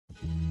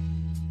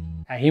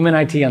At Human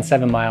IT on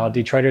 7 Mile,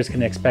 Detroiters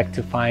can expect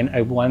to find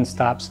a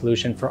one-stop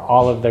solution for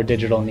all of their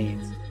digital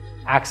needs.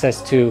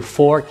 Access to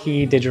 4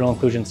 key digital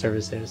inclusion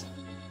services: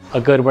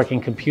 a good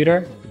working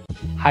computer,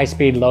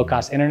 high-speed,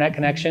 low-cost internet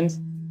connections,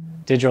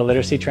 digital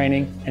literacy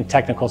training, and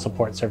technical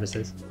support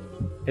services.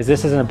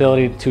 This is an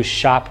ability to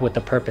shop with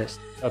a purpose.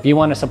 So if you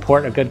want to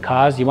support a good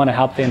cause, you want to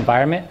help the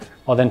environment,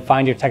 well then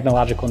find your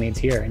technological needs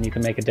here and you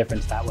can make a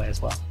difference that way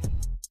as well.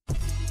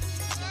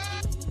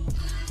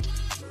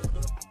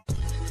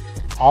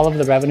 All of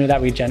the revenue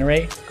that we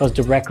generate goes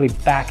directly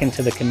back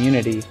into the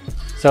community.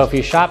 So if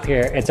you shop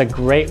here, it's a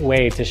great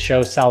way to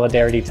show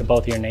solidarity to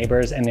both your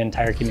neighbors and the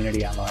entire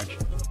community at large.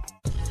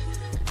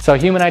 So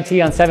Human IT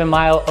on 7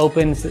 Mile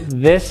opens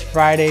this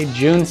Friday,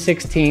 June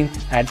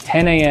 16th at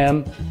 10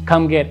 a.m.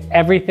 Come get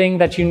everything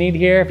that you need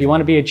here. If you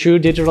want to be a true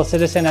digital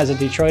citizen as a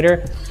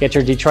Detroiter, get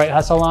your Detroit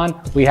hustle on.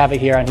 We have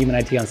it here on Human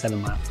IT on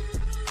 7 Mile.